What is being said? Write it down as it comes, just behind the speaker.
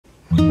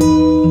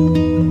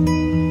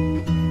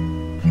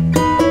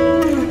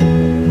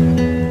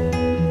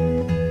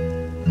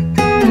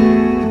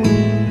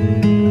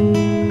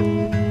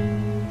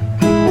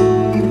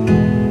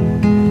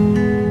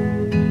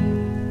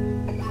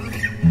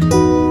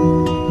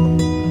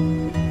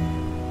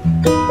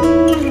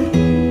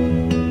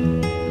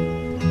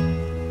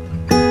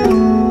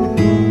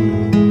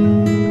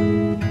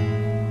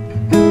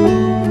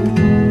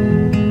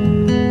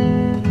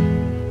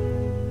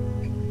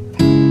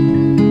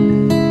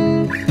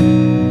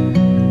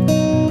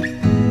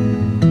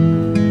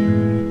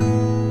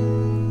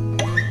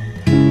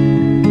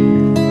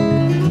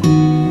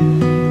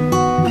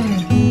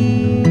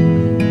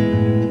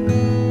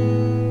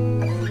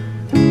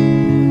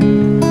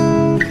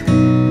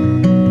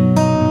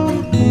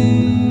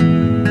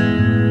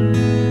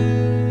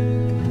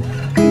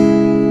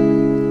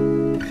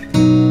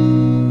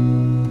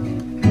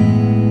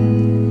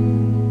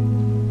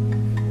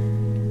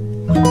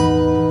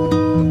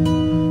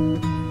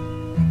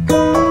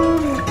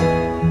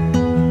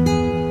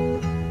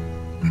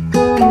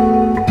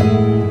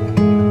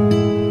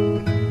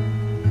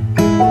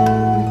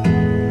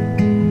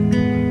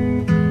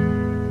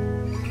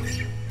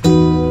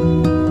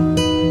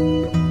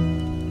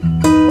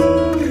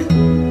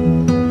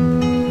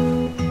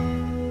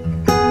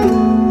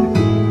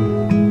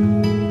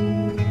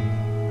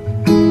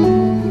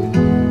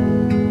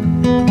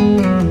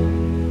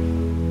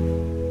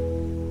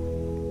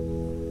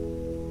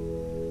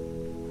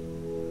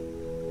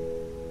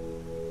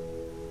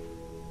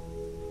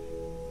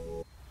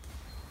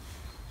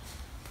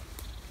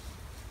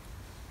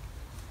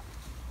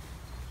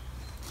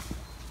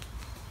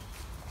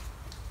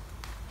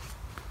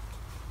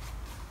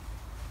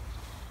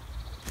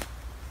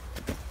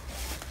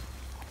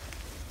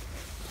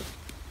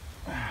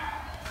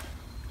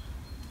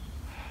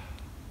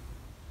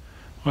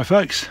Hi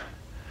folks,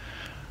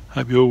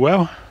 hope you're all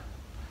well.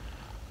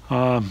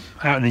 Out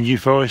in the New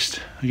Forest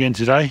again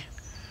today.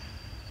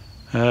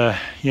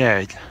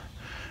 Yeah,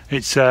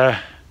 it's about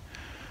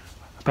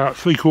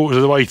 3/4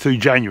 of the way through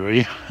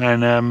January,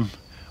 and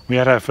we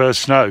had our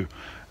first snow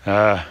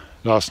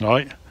last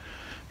night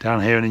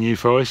down here in the New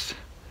Forest.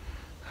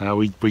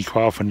 We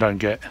quite often don't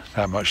get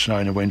that much snow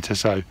in the winter,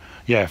 so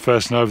yeah,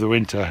 first snow of the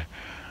winter,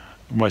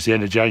 almost the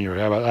end of January.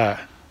 How about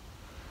that?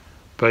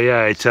 But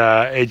yeah,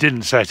 it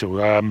didn't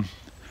settle.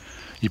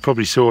 You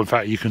probably saw, in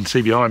fact, you can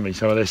see behind me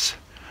some of this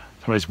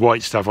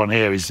white stuff on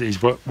here is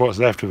what's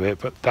left of it,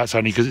 but that's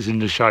only because it's in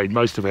the shade.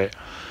 Most of it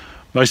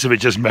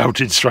just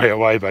melted straight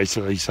away,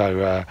 basically.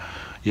 So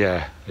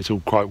yeah, it's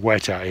all quite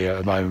wet out here at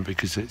the moment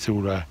because it's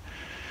all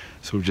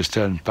just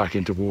turned back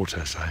into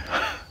water. So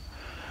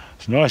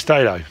it's a nice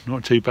day though,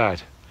 not too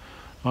bad.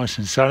 Nice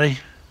and sunny,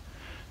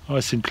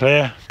 nice and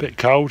clear. A bit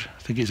cold.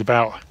 I think it's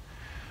about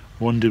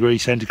 1 degree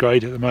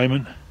centigrade at the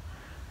moment,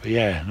 but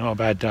yeah, not a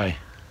bad day.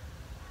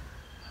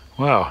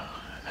 Well,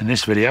 in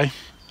this video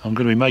I'm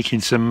going to be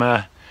making some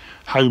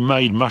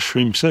homemade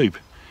mushroom soup.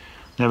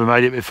 Never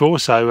made it before,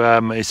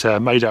 so it's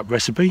a made up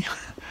recipe.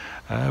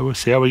 We'll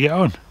see how we get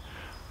on.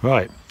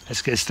 Right,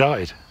 let's get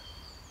started.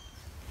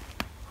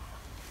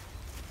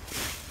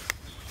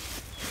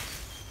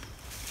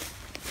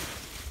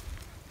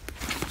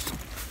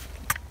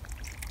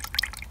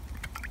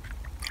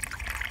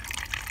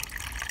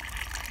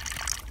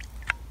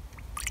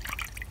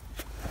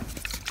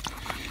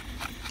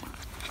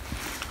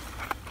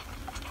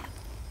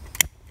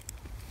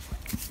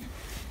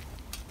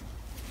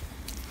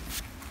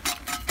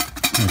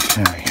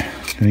 Okay,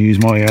 going to use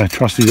my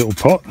trusty little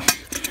pot.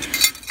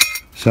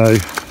 So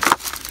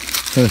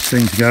first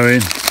thing to go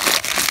in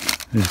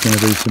is going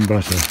to be some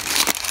butter.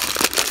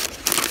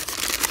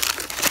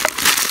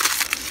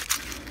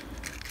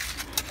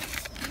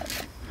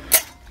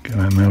 Get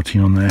that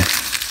melting on there.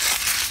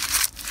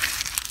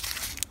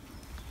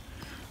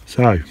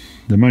 So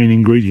the main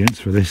ingredients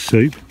for this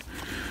soup,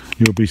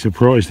 you'll be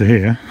surprised to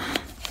hear,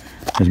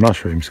 is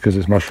mushrooms, because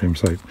it's mushroom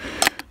soup.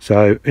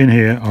 So in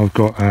here I've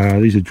got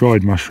these are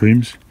dried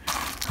mushrooms.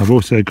 I've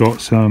also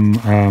got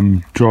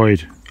some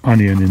dried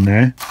onion in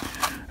there.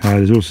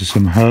 There's also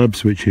some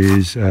herbs, which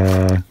is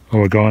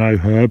oregano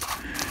herb.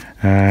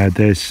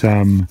 There's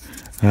some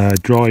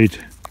dried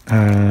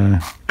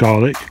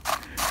garlic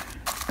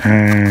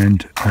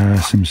and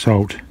some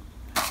salt.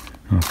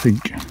 I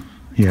think,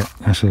 yeah,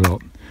 that's a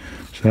lot.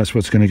 So that's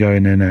what's going to go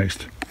in there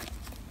next.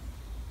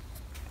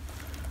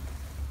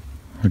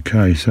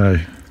 Okay, so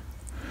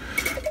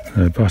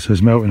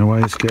butter's melting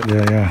away. Let's get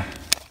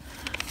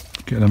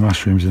the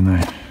mushrooms in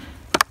there.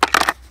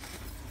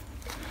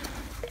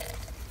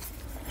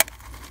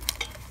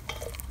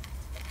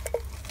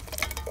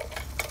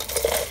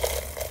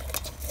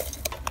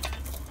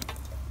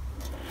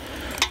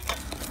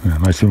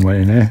 Most of them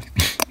went in there.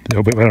 A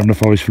little bit wet on the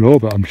forest floor,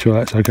 but I'm sure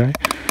that's okay.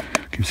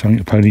 Give something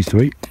to ponies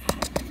to eat.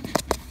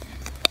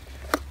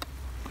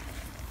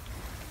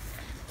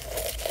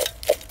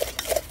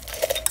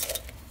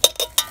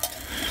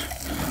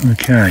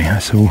 Okay,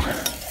 that's all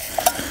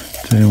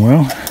doing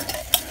well.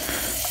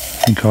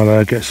 I think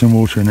I'll get some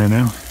water in there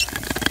now.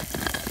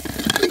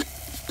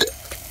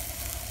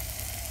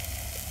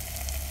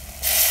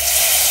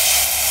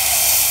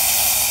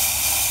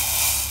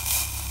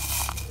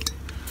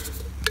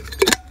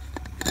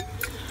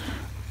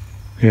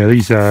 Yeah,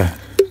 these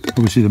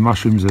obviously the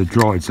mushrooms are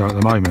dried, so at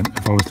the moment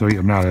if I was to eat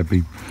them now they'd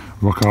be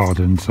rock hard,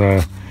 and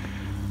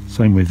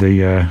same with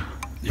the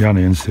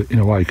onions in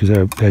a way, because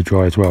they're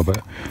dry as well,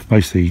 but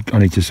mostly I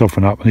need to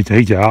soften up. I need to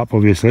heat it up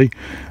obviously,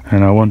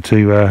 and I want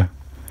to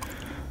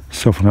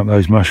soften up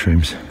those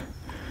mushrooms.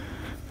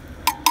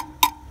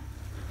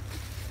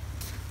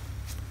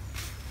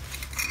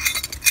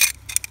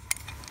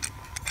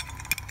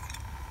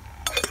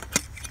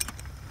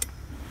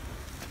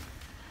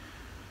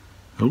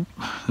 Oh,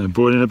 they're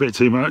boiling a bit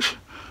too much.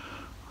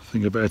 I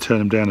think I better turn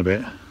them down a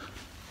bit.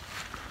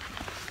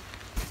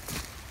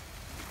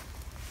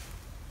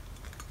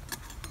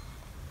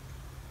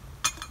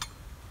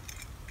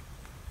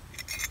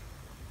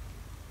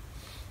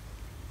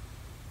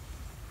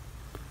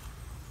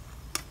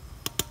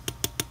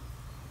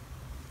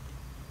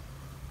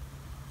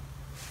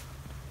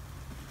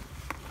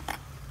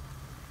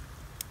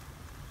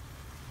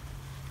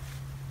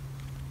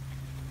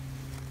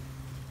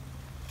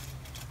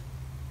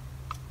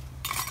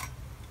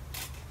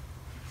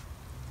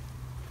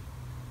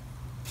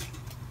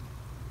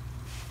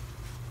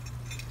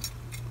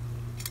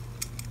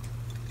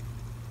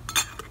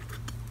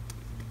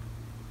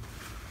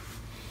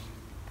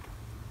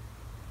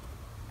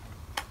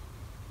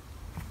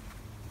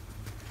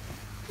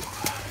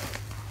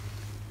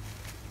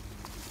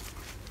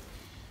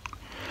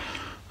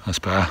 That's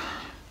better.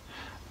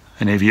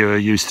 Any of you are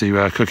used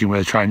to cooking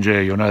with a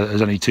Trangia, you'll know that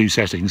there's only 2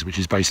 settings, which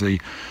is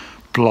basically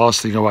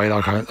blasting away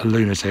like a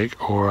lunatic,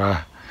 or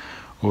a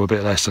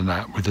bit less than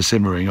that with the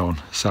simmering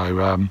on.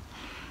 So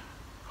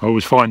I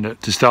always find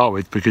that to start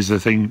with, because the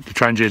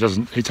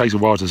Trangia it takes a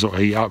while to sort of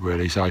heat up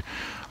really, so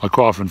I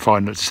quite often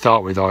find that to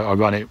start with I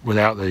run it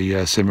without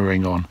the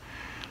simmering on,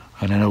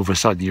 and then all of a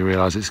sudden you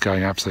realise it's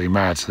going absolutely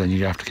mad, so then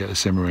you have to get the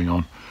simmering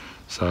on.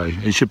 So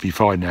it should be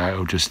fine now,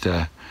 it'll just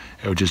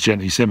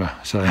gently simmer,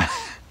 so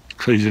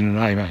clues in the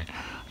name, eh?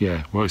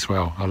 Yeah, works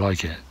well, I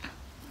like it.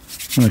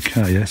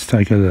 Okay, let's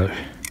take a look.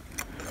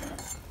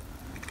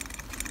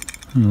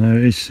 And there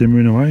it is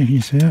simmering away, can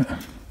you see it?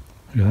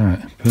 Look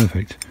at that,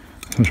 perfect.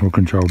 Much more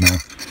controlled now.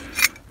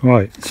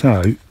 Right,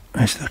 so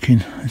let's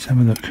have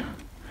a look.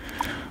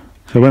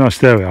 So when I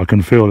stir it, I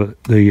can feel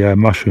that the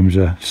mushrooms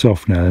are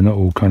soft now. They're not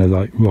all kind of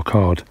like rock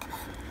hard.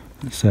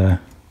 Let's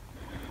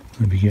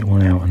maybe get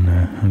one out and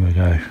there we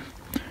go.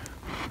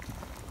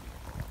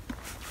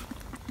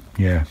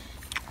 Yeah,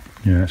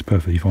 that's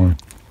perfectly fine.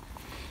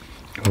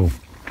 Cool.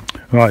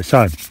 Right,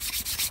 so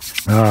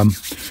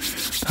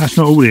that's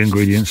not all the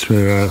ingredients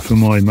for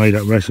my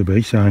made-up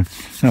recipe. So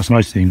that's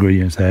most of the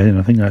ingredients there, and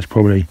I think that's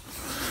probably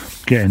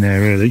getting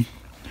there really.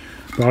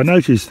 But I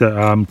noticed that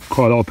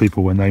quite a lot of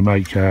people, when they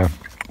make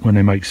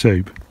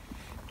soup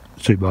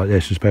like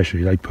this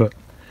especially, they put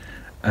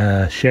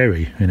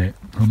sherry in it.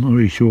 I'm not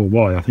really sure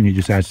why. I think it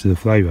just adds to the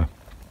flavour.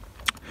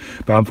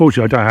 But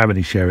unfortunately I don't have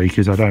any sherry,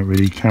 because I don't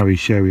really carry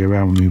sherry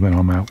around with me when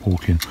I'm out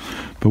walking.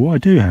 But what I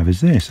do have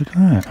is this, look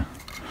at that.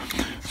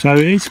 So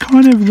it's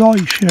kind of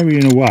like sherry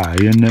in a way,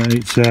 and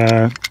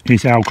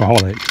it's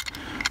alcoholic,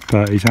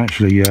 but it's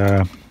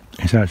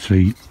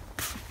actually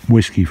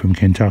whiskey from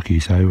Kentucky.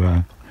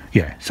 So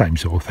yeah, same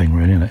sort of thing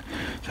really, isn't it?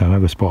 So I'll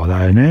have a spot of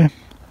that in there.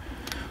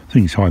 I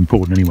think it's quite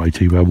important anyway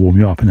to warm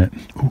you up, isn't it?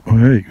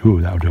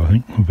 Oh, that'll do, I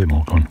think. A bit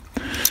more gone.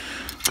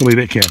 Got to be a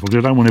bit careful,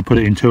 because I don't want to put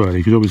it in too early,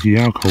 because obviously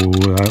the alcohol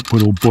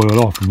will all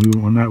boil off, and we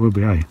wouldn't want that, would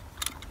we, eh?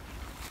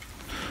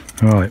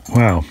 Right,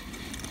 well,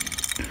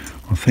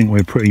 I think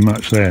we're pretty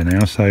much there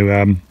now. So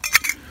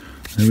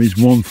there is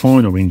one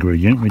final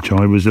ingredient which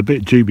I was a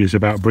bit dubious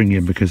about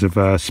bringing because of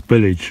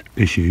spillage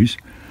issues.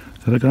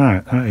 So look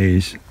at that, that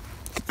is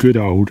good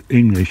old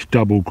English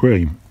double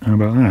cream. How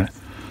about that?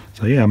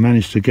 So yeah, I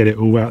managed to get it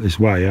all out this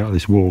way, out of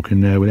this walk,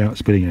 and without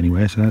spilling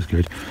anywhere, so that's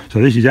good. So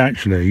this is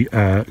actually,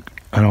 and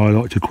I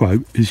like to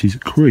quote, this is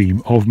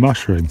cream of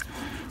mushroom.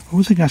 I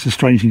always think that's a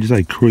strange thing to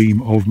say,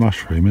 cream of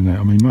mushroom, isn't it?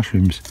 I mean,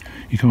 mushrooms,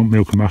 you can't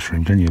milk a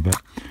mushroom, can you? But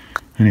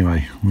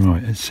anyway,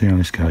 right, let's see how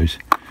this goes.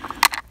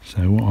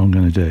 So what I'm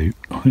going to do,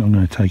 I think I'm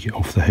going to take it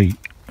off the heat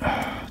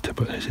to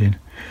put this in.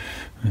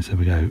 Let's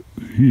have a go.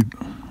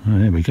 Oh,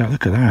 there we go,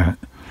 look at that.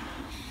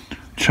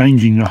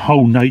 Changing the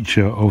whole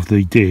nature of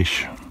the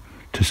dish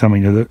to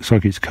something that looks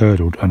like it's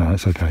curdled. Oh no,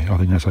 that's okay, I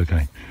think that's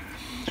okay.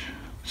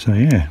 So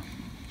yeah,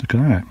 look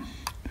at that.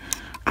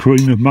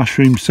 Cream of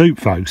mushroom soup,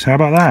 folks, how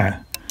about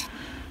that?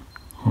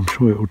 I'm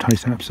sure it will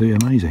taste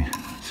absolutely amazing.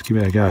 Let's give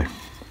it a go.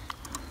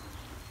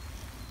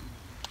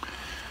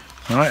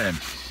 Right then,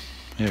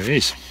 here it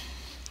is.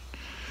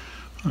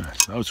 Oh, it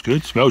smells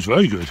good, smells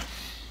very good.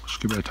 Let's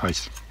give it a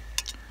taste.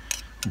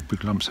 Oh,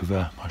 big lumps of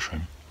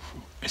mushroom.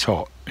 It's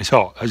hot, that's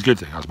a good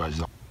thing, I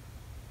suppose.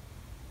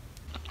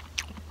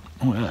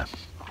 Oh yeah,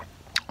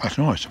 that's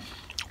nice.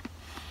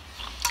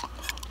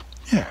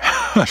 Yeah,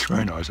 that's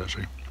very nice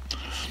actually.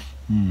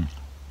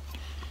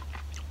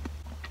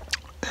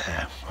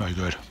 Yeah, very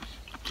good.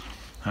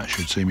 That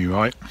should see me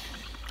right.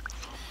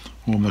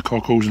 Warm the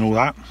cockles and all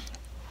that.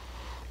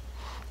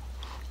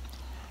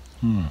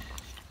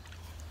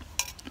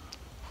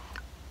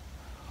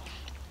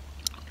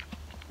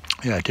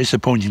 Yeah,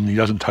 disappointingly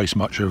doesn't taste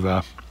much of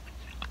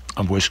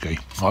whiskey.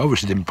 I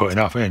obviously didn't put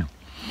enough in.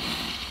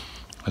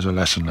 There's a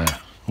lesson there.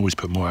 Always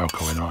put more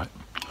alcohol in, right?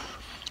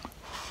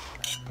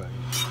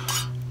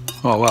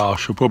 Oh well, I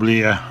shall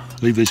probably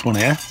leave this one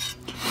here.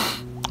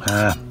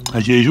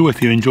 As usual,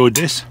 if you enjoyed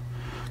this,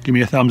 give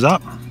me a thumbs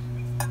up.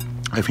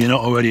 If you're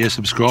not already a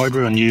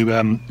subscriber and you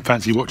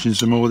fancy watching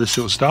some more of this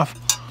sort of stuff,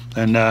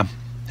 then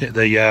hit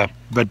the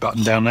red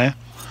button down there,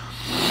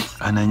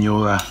 and then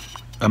you'll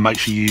and make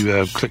sure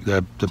you click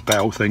the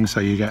bell thing so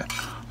you get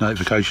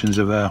notifications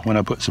of when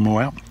I put some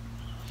more out.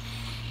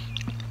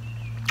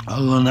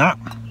 Other than that,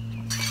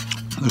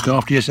 look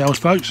after yourselves,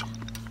 folks,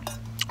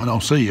 and I'll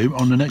see you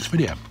on the next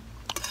video.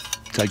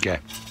 Take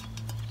care.